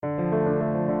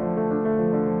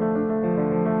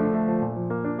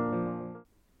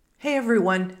Hey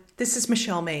everyone, this is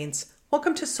Michelle Maines.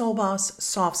 Welcome to Soul Boss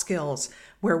Soft Skills,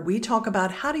 where we talk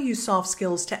about how to use soft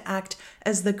skills to act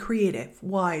as the creative,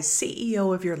 wise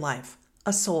CEO of your life,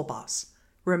 a soul boss.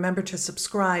 Remember to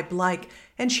subscribe, like,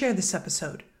 and share this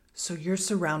episode so you're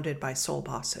surrounded by soul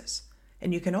bosses.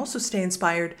 And you can also stay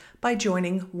inspired by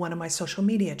joining one of my social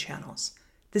media channels.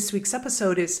 This week's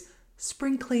episode is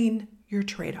Spring Clean Your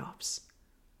Trade-Offs.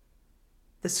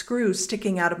 The screw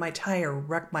sticking out of my tire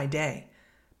wrecked my day.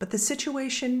 But the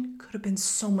situation could have been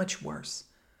so much worse.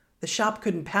 The shop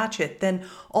couldn't patch it, then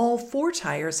all 4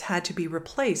 tires had to be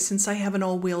replaced since I have an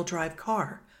all-wheel drive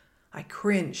car. I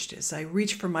cringed as I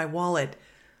reached for my wallet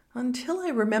until I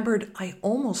remembered I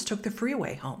almost took the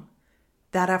freeway home.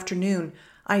 That afternoon,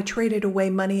 I traded away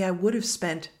money I would have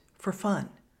spent for fun.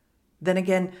 Then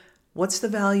again, what's the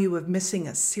value of missing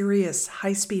a serious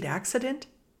high-speed accident?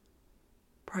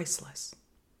 Priceless.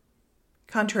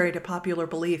 Contrary to popular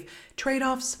belief,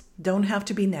 trade-offs don't have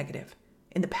to be negative.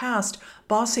 In the past,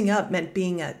 bossing up meant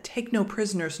being a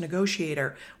take-no-prisoners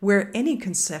negotiator where any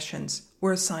concessions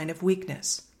were a sign of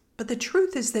weakness. But the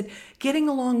truth is that getting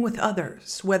along with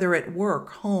others, whether at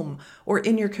work, home, or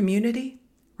in your community,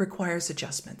 requires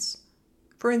adjustments.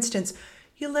 For instance,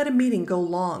 you let a meeting go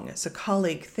long as a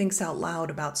colleague thinks out loud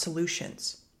about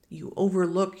solutions. You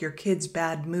overlook your kid's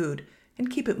bad mood and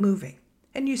keep it moving.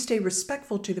 And you stay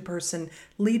respectful to the person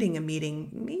leading a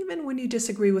meeting, even when you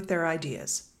disagree with their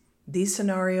ideas. These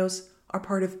scenarios are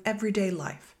part of everyday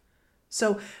life.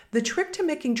 So the trick to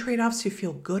making trade-offs you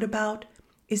feel good about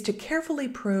is to carefully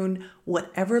prune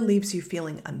whatever leaves you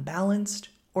feeling unbalanced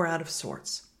or out of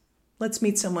sorts. Let's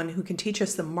meet someone who can teach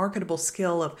us the marketable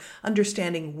skill of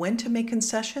understanding when to make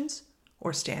concessions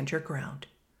or stand your ground.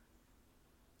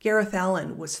 Gareth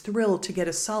Allen was thrilled to get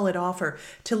a solid offer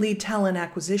to lead talent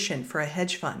acquisition for a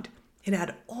hedge fund. It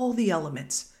had all the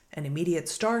elements: an immediate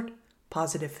start,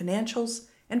 positive financials,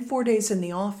 and 4 days in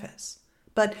the office.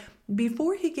 But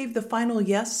before he gave the final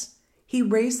yes, he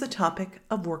raised the topic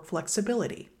of work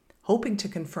flexibility, hoping to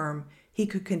confirm he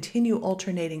could continue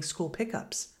alternating school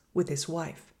pickups with his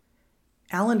wife.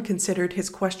 Allen considered his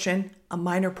question a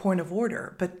minor point of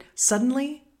order, but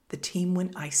suddenly the team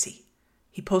went icy.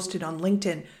 He posted on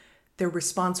LinkedIn. Their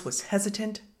response was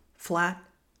hesitant, flat,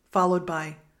 followed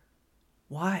by,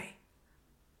 "Why?"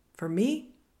 For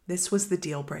me, this was the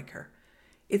deal breaker.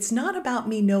 It's not about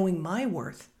me knowing my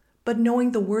worth, but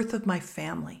knowing the worth of my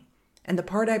family and the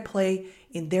part I play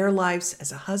in their lives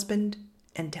as a husband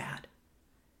and dad.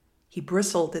 He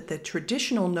bristled at the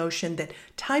traditional notion that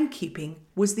timekeeping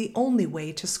was the only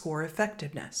way to score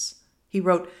effectiveness. He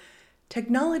wrote,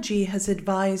 "Technology has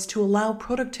advised to allow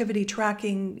productivity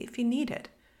tracking if you need it.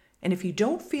 And if you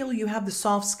don't feel you have the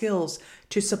soft skills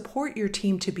to support your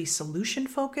team to be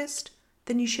solution-focused,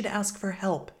 then you should ask for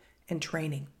help and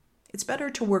training. It's better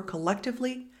to work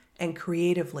collectively and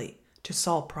creatively to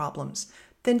solve problems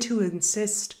than to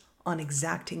insist on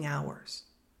exacting hours."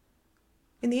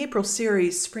 In the April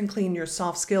series, Spring Clean Your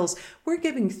Soft Skills, we're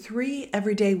giving 3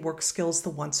 everyday work skills the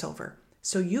once-over,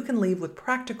 so you can leave with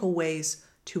practical ways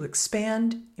to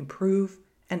expand, improve,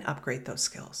 and upgrade those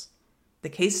skills. The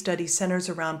case study centers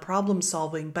around problem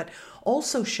solving, but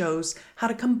also shows how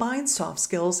to combine soft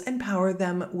skills and power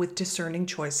them with discerning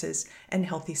choices and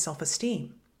healthy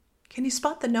self-esteem. Can you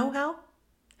spot the know-how?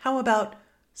 How about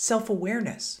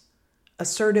self-awareness,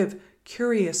 assertive,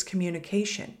 curious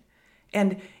communication,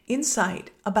 and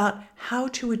insight about how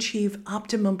to achieve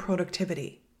optimum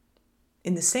productivity?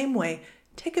 In the same way,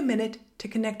 take a minute to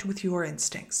connect with your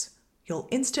instincts. You'll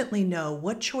instantly know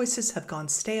what choices have gone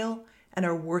stale and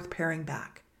are worth paring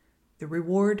back. The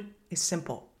reward is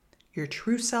simple. Your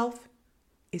true self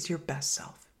is your best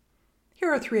self. Here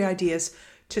are 3 ideas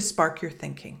to spark your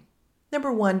thinking.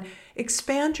 Number 1,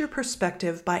 expand your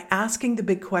perspective by asking the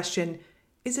big question,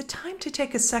 is it time to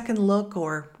take a second look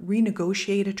or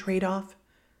renegotiate a trade-off?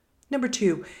 Number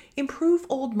 2, improve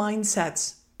old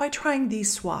mindsets by trying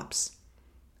these swaps.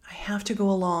 I have to go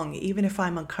along even if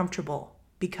I'm uncomfortable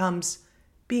becomes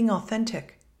being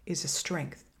authentic is a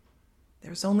strength.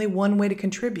 There's only one way to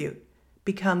contribute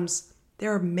becomes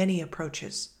there are many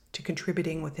approaches to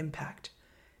contributing with impact.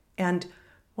 And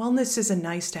wellness is a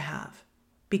nice to have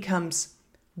becomes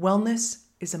wellness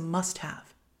is a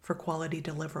must-have for quality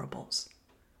deliverables.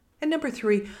 And number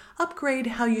 3, upgrade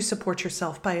how you support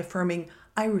yourself by affirming,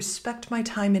 I respect my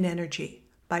time and energy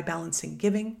by balancing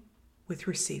giving with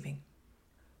receiving.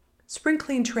 Spring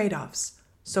Clean trade-offs,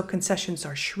 so concessions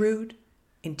are shrewd,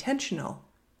 intentional,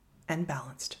 and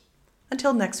balanced.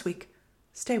 Until next week,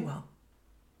 stay well.